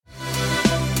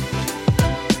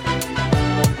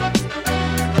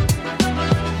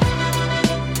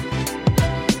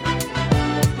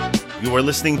You are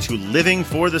listening to Living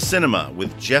for the Cinema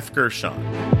with Jeff Gershon.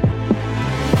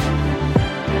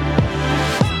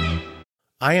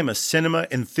 I am a cinema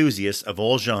enthusiast of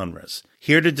all genres,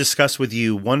 here to discuss with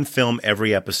you one film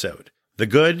every episode. The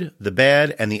good, the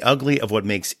bad, and the ugly of what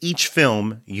makes each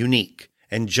film unique.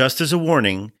 And just as a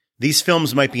warning, these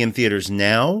films might be in theaters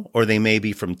now, or they may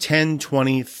be from 10,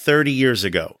 20, 30 years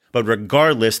ago. But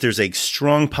regardless, there's a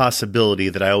strong possibility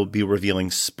that I will be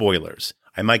revealing spoilers.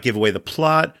 I might give away the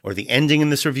plot or the ending in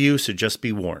this review, so just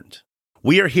be warned.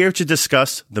 We are here to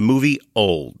discuss the movie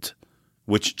Old,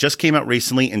 which just came out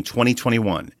recently in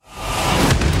 2021.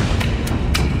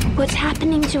 What's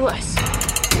happening to us?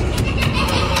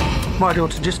 My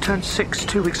daughter just turned 6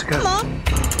 2 weeks ago. Mom?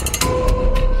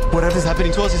 Whatever's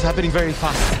happening to us is happening very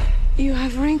fast. You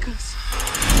have wrinkles.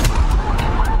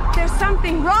 There's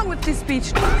something wrong with this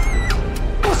beach.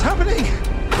 What's happening?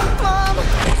 Mom!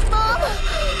 Mom!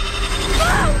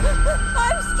 Mom!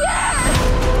 I'm scared!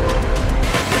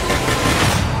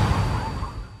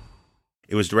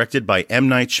 It was directed by M.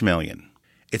 Night Shyamalan.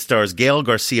 It stars Gael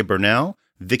Garcia Bernal,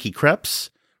 Vicky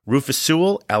Krieps, Rufus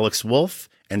Sewell, Alex Wolff,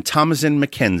 and Thomasin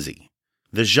McKenzie.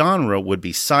 The genre would be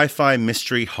sci-fi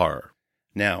mystery horror.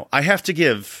 Now, I have to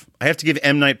give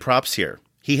M. Night props here.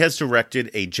 He has directed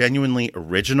a genuinely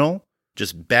original,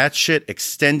 just batshit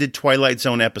extended Twilight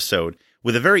Zone episode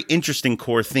with a very interesting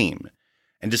core theme.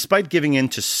 And despite giving in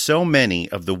to so many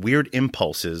of the weird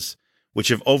impulses which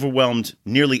have overwhelmed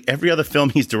nearly every other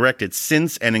film he's directed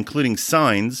since and including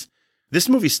Signs, this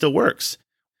movie still works.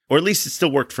 Or at least it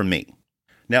still worked for me.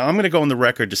 Now, I'm going to go on the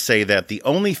record to say that the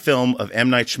only film of M.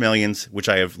 Night Shyamalan's which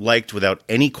I have liked without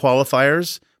any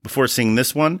qualifiers before seeing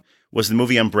this one was the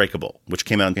movie Unbreakable, which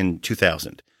came out in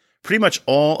 2000. Pretty much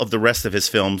all of the rest of his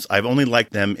films, I've only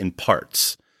liked them in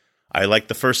parts. I liked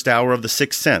the first hour of The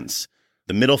Sixth Sense,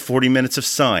 the middle 40 minutes of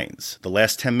Signs, the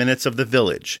last 10 minutes of The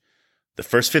Village, the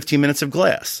first 15 minutes of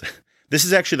Glass. This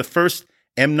is actually the first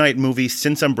M. Night movie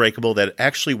since Unbreakable that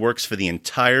actually works for the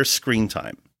entire screen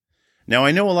time. Now,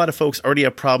 I know a lot of folks already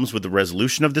have problems with the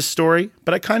resolution of this story,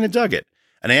 but I kind of dug it,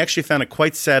 and I actually found it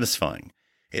quite satisfying.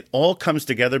 It all comes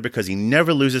together because he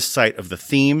never loses sight of the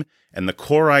theme and the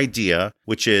core idea,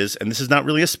 which is, and this is not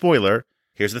really a spoiler,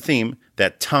 here's the theme,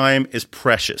 that time is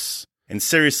precious. And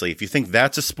seriously, if you think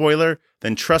that's a spoiler,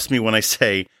 then trust me when I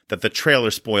say that the trailer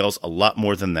spoils a lot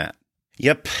more than that.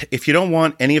 Yep, if you don't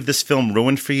want any of this film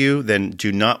ruined for you, then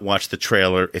do not watch the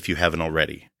trailer if you haven't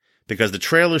already. Because the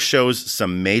trailer shows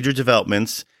some major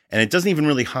developments, and it doesn't even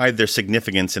really hide their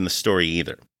significance in the story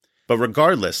either. But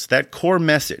regardless, that core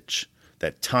message,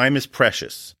 that time is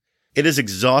precious, it is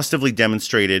exhaustively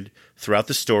demonstrated throughout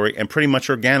the story and pretty much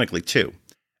organically too.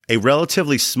 A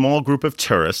relatively small group of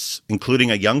tourists,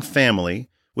 including a young family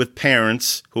with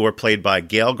parents who are played by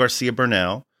Gael Garcia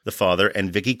Bernal, the father,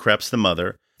 and Vicky Krieps, the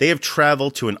mother, they have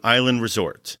traveled to an island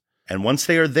resort. And once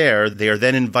they are there, they are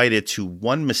then invited to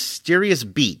one mysterious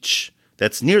beach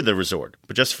that's near the resort,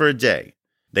 but just for a day.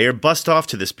 They are bussed off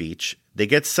to this beach, they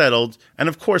get settled, and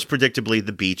of course, predictably,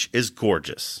 the beach is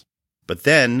gorgeous. But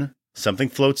then, something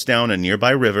floats down a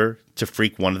nearby river to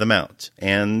freak one of them out.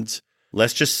 And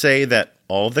let's just say that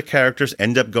all of the characters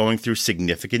end up going through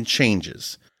significant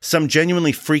changes. Some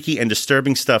genuinely freaky and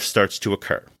disturbing stuff starts to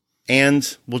occur.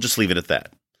 And we'll just leave it at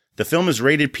that. The film is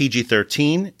rated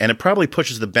PG-13, and it probably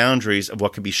pushes the boundaries of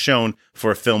what could be shown for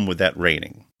a film with that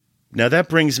rating. Now that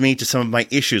brings me to some of my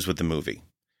issues with the movie.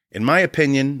 In my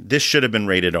opinion, this should have been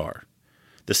rated R.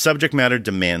 The subject matter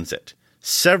demands it.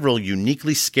 Several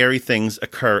uniquely scary things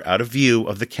occur out of view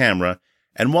of the camera,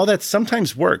 and while that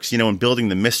sometimes works, in building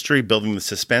the mystery, building the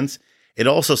suspense, it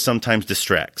also sometimes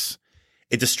distracts.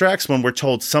 It distracts when we're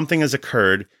told something has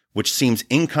occurred which seems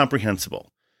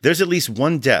incomprehensible. There's at least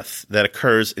one death that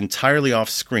occurs entirely off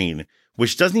screen,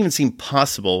 which doesn't even seem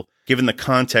possible given the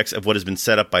context of what has been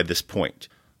set up by this point.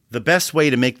 The best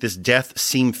way to make this death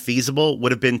seem feasible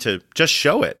would have been to just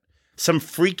show it. Some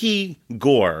freaky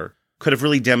gore could have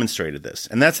really demonstrated this,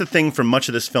 and that's the thing for much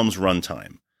of this film's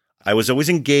runtime. I was always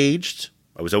engaged,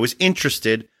 I was always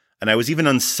interested, and I was even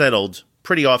unsettled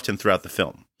pretty often throughout the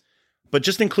film. But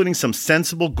just including some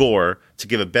sensible gore to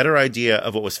give a better idea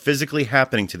of what was physically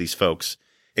happening to these folks,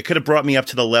 it could have brought me up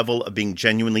to the level of being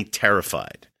genuinely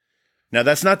terrified. Now,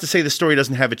 that's not to say the story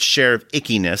doesn't have its share of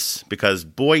ickiness, because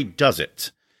boy, does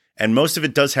it. And most of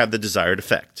it does have the desired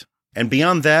effect. And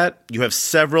beyond that, you have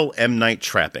several M. Night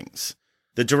trappings.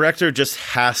 The director just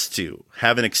has to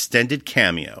have an extended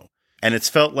cameo. And it's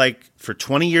felt like for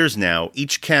 20 years now,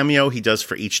 each cameo he does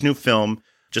for each new film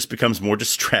just becomes more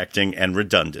distracting and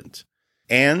redundant.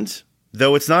 And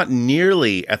though it's not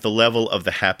nearly at the level of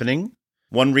The Happening,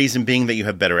 one reason being that you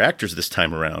have better actors this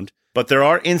time around, But there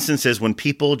are instances when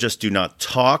people just do not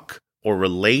talk or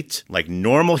relate like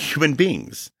normal human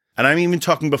beings. And I'm even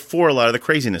talking before a lot of the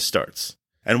craziness starts.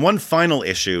 And one final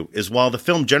issue is while the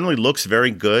film generally looks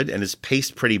very good and is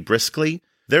paced pretty briskly,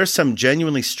 there are some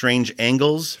genuinely strange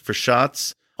angles for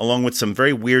shots, along with some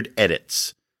very weird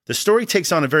edits. The story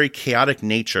takes on a very chaotic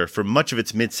nature for much of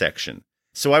its midsection,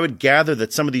 so I would gather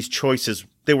that some of these choices,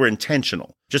 they were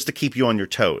intentional, just to keep you on your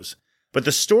toes. But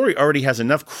the story already has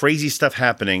enough crazy stuff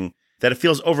happening that it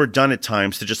feels overdone at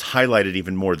times to just highlight it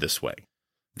even more this way.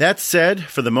 That said,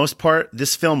 for the most part,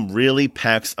 this film really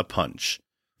packs a punch.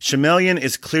 Shyamalan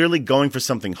is clearly going for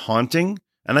something haunting,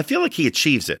 and I feel like he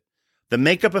achieves it. The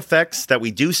makeup effects that we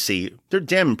do see, they're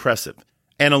damn impressive.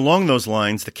 And along those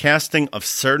lines, the casting of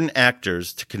certain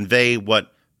actors to convey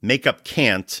what makeup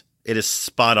can't, it is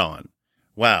spot on.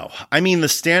 Wow. I mean, the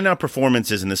standout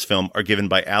performances in this film are given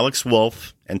by Alex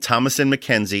Wolff and Thomasin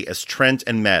McKenzie as Trent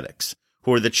and Maddox,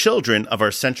 who are the children of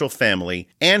our central family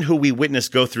and who we witness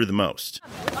go through the most.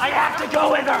 I have to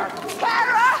go with her!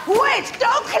 Sarah, wait!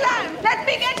 Don't climb! Let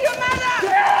me get your mother!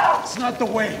 Sarah! It's not the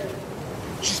way.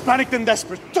 She's panicked and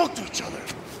desperate. Talk to each other.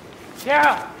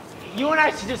 Sarah, you and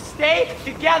I should just stay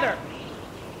together.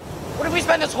 What if we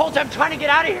spend this whole time trying to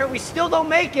get out of here? We still don't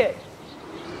make it.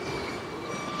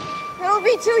 It'll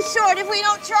be too short if we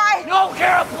don't try. No,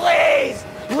 Kara, please!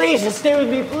 Please, just stay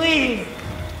with me, please!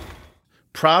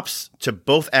 Props to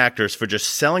both actors for just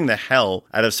selling the hell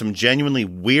out of some genuinely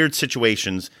weird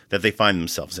situations that they find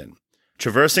themselves in,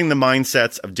 traversing the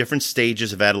mindsets of different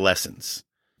stages of adolescence.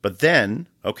 But then,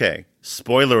 okay,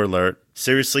 spoiler alert,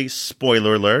 seriously,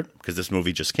 spoiler alert, because this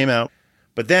movie just came out.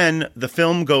 But then the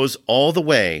film goes all the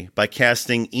way by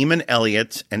casting Eamon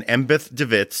Elliott and Embeth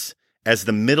DeVitz as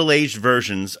the middle-aged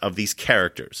versions of these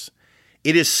characters.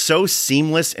 It is so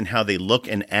seamless in how they look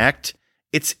and act.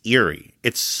 It's eerie.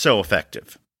 It's so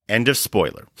effective. End of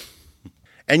spoiler.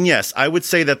 And yes, I would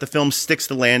say that the film sticks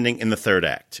the landing in the third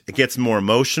act. It gets more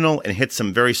emotional and hits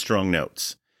some very strong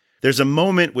notes. There's a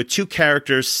moment with two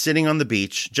characters sitting on the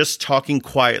beach, just talking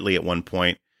quietly at one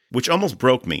point, which almost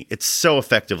broke me. It's so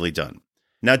effectively done.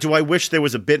 Now, do I wish there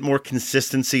was a bit more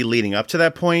consistency leading up to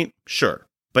that point? Sure.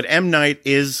 But M. Night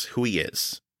is who he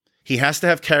is. He has to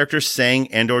have characters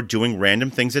saying and or doing random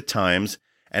things at times,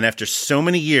 and after so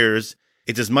many years,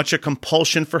 it's as much a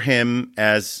compulsion for him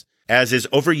as is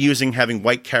overusing having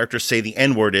white characters say the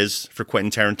N-word is for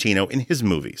Quentin Tarantino in his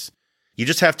movies. You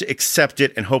just have to accept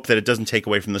it and hope that it doesn't take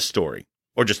away from the story,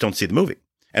 or just don't see the movie.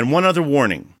 And one other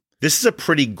warning, this is a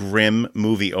pretty grim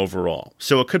movie overall,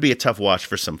 so it could be a tough watch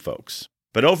for some folks.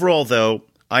 But overall, though,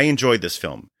 I enjoyed this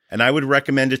film, and I would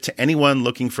recommend it to anyone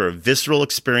looking for a visceral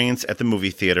experience at the movie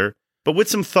theater, but with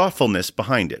some thoughtfulness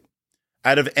behind it.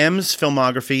 Out of M's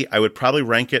filmography, I would probably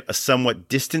rank it a somewhat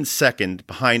distant second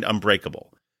behind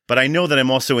Unbreakable, but I know that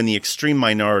I'm also in the extreme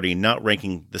minority not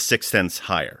ranking The Sixth Sense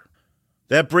higher.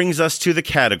 That brings us to the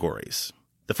categories.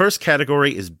 The first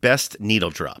category is Best Needle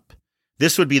Drop.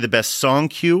 This would be the best song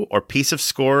cue or piece of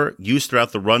score used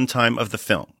throughout the runtime of the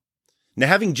film. Now,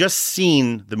 having just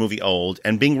seen the movie Old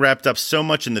and being wrapped up so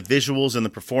much in the visuals and the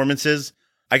performances,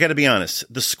 I gotta be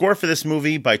honest, the score for this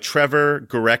movie by Trevor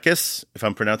Gurekis, if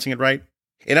I'm pronouncing it right,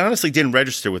 it honestly didn't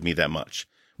register with me that much,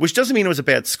 which doesn't mean it was a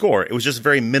bad score, it was just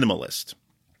very minimalist.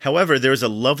 However, there's a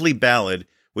lovely ballad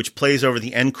which plays over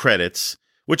the end credits,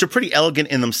 which are pretty elegant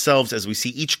in themselves as we see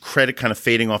each credit kind of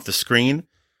fading off the screen.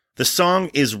 The song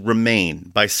is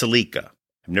Remain by Salika.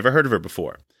 I've never heard of her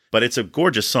before, but it's a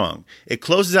gorgeous song. It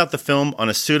closes out the film on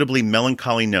a suitably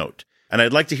melancholy note, and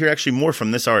I'd like to hear actually more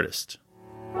from this artist.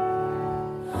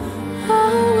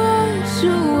 I'll wash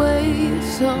away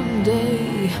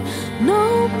someday.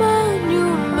 No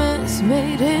monuments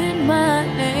made in my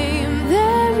name.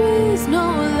 There is no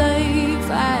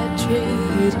life I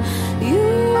trade.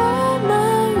 You are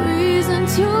my reason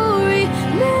to remain.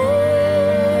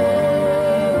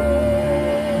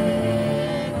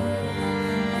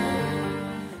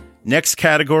 Next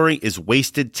category is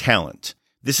Wasted Talent.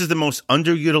 This is the most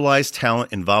underutilized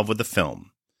talent involved with the film.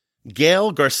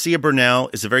 Gael Garcia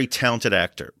Bernal is a very talented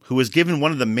actor who was given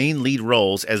one of the main lead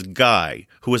roles as Guy,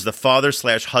 who is the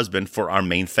father/husband for our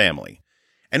main family.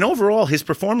 And overall, his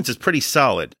performance is pretty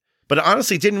solid, but it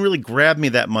honestly didn't really grab me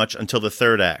that much until the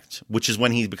third act, which is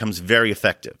when he becomes very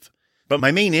effective. But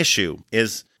my main issue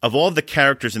is, of all the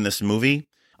characters in this movie,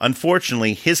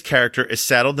 unfortunately, his character is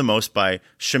saddled the most by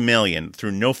Shyamalan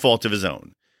through no fault of his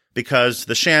own, because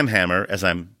the Shamhammer, as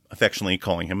I'm affectionately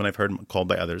calling him, and I've heard him called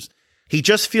by others, he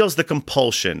just feels the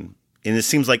compulsion, and it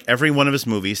seems like every one of his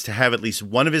movies, to have at least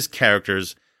one of his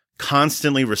characters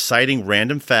constantly reciting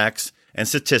random facts and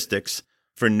statistics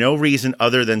for no reason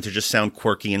other than to just sound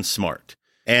quirky and smart.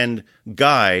 And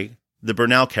Guy, the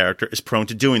Bernal character is prone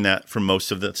to doing that for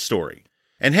most of the story.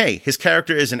 And hey, his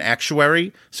character is an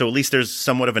actuary, so at least there's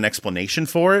somewhat of an explanation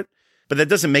for it, but that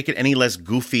doesn't make it any less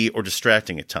goofy or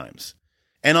distracting at times.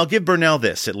 And I'll give Bernal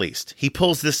this, at least. He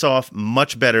pulls this off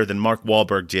much better than Mark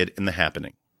Wahlberg did in The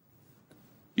Happening.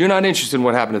 You're not interested in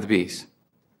what happened to the bees.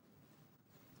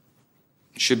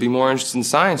 You should be more interested in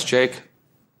science, Jake.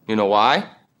 You know why?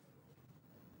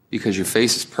 Because your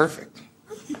face is perfect.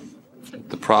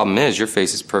 The problem is, your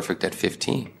face is perfect at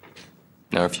 15.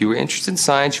 Now, if you were interested in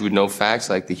science, you would know facts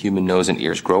like the human nose and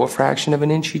ears grow a fraction of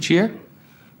an inch each year.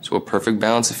 So a perfect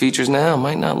balance of features now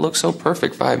might not look so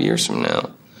perfect 5 years from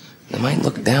now. It might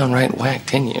look downright whack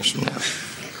 10 years from now.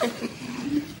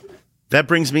 That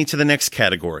brings me to the next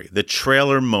category, the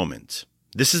trailer moment.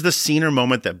 This is the scene or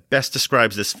moment that best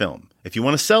describes this film. If you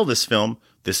want to sell this film,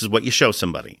 this is what you show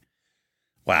somebody.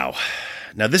 Wow.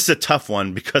 Now, this is a tough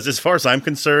one because as far as I'm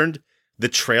concerned, the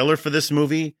trailer for this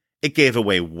movie, it gave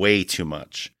away way too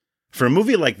much. For a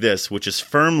movie like this, which is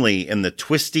firmly in the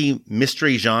twisty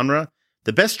mystery genre,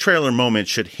 the best trailer moment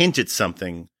should hint at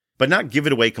something, but not give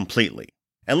it away completely.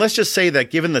 And let's just say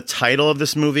that given the title of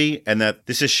this movie and that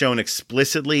this is shown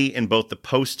explicitly in both the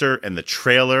poster and the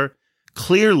trailer,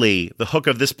 clearly the hook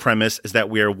of this premise is that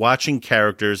we are watching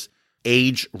characters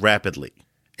age rapidly.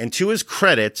 And to his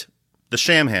credit, the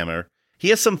Shamhammer, he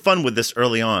has some fun with this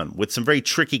early on, with some very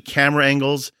tricky camera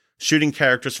angles, shooting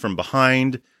characters from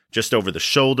behind, just over the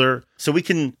shoulder, so we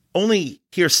can only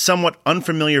hear somewhat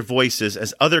unfamiliar voices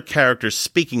as other characters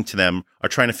speaking to them are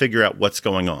trying to figure out what's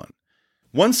going on.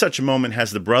 One such moment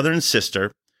has the brother and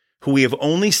sister, who we have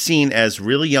only seen as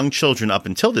really young children up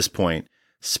until this point,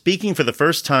 speaking for the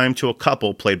first time to a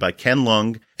couple played by Ken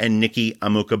Leung and Nikki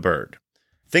Amuka Bird.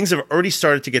 Things have already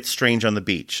started to get strange on the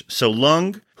beach, so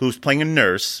Leung, who's playing a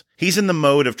nurse, he's in the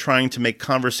mode of trying to make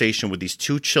conversation with these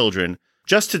two children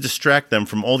just to distract them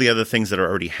from all the other things that are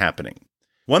already happening.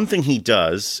 One thing he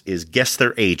does is guess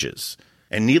their ages,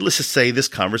 and needless to say, this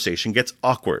conversation gets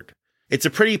awkward. It's a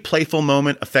pretty playful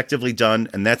moment, effectively done,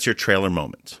 and that's your trailer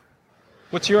moment.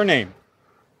 What's your name?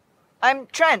 I'm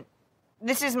Trent.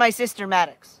 This is my sister,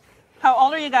 Maddox. How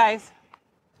old are you guys?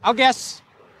 I'll guess.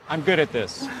 I'm good at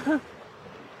this.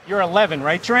 You're 11,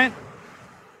 right, Trent?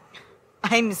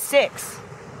 I'm 6.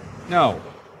 No.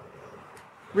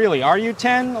 Really, are you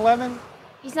 10, 11?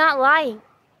 He's not lying.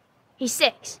 He's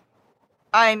 6.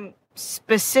 I'm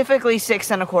specifically 6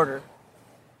 1/4.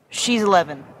 She's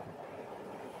 11.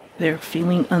 They're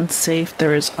feeling unsafe.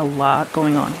 There is a lot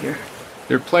going on here.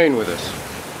 They're playing with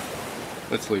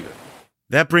us. Let's leave it.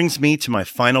 That brings me to my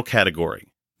final category,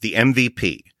 the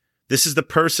MVP. This is the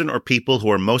person or people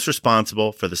who are most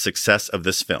responsible for the success of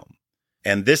this film.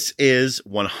 And this is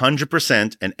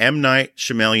 100% an M. Night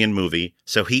Shyamalan movie,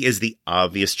 so he is the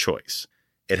obvious choice.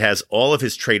 It has all of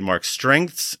his trademark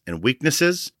strengths and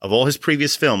weaknesses of all his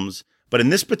previous films, but in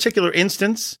this particular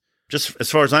instance, just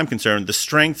as far as I'm concerned, the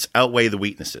strengths outweigh the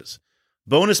weaknesses.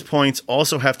 Bonus points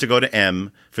also have to go to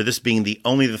M for this being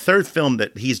only the third film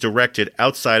that he's directed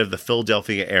outside of the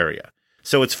Philadelphia area.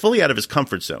 So it's fully out of his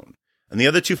comfort zone. And the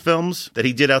other two films that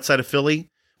he did outside of Philly,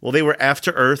 well, they were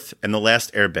After Earth and The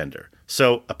Last Airbender.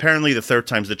 So apparently the third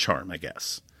time's the charm, I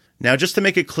guess. Now, just to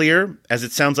make it clear, as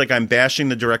it sounds like I'm bashing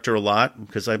the director a lot,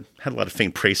 because I've had a lot of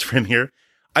faint praise for him here,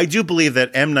 I do believe that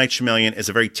M. Night Shyamalan is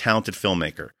a very talented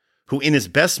filmmaker, who in his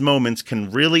best moments can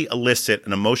really elicit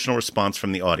an emotional response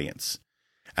from the audience.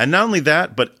 And not only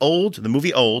that, but the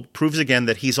movie Old, proves again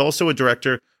that he's also a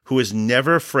director who is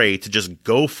never afraid to just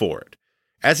go for it.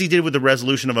 As he did with the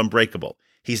resolution of Unbreakable,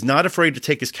 he's not afraid to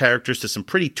take his characters to some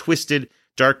pretty twisted,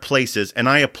 dark places, and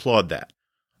I applaud that.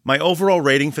 My overall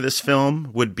rating for this film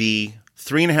would be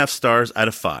 3.5 stars out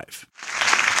of 5.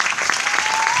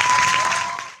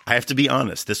 I have to be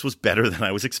honest, this was better than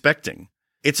I was expecting.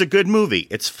 It's a good movie.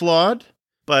 It's flawed,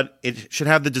 but it should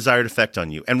have the desired effect on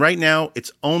you. And right now,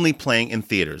 it's only playing in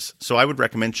theaters, so I would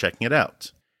recommend checking it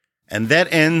out. And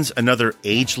that ends another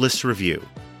ageless review.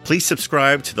 Please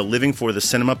subscribe to the Living for the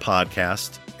Cinema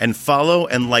podcast and follow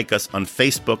and like us on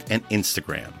Facebook and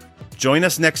Instagram. Join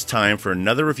us next time for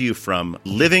another review from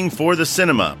Living for the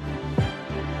Cinema.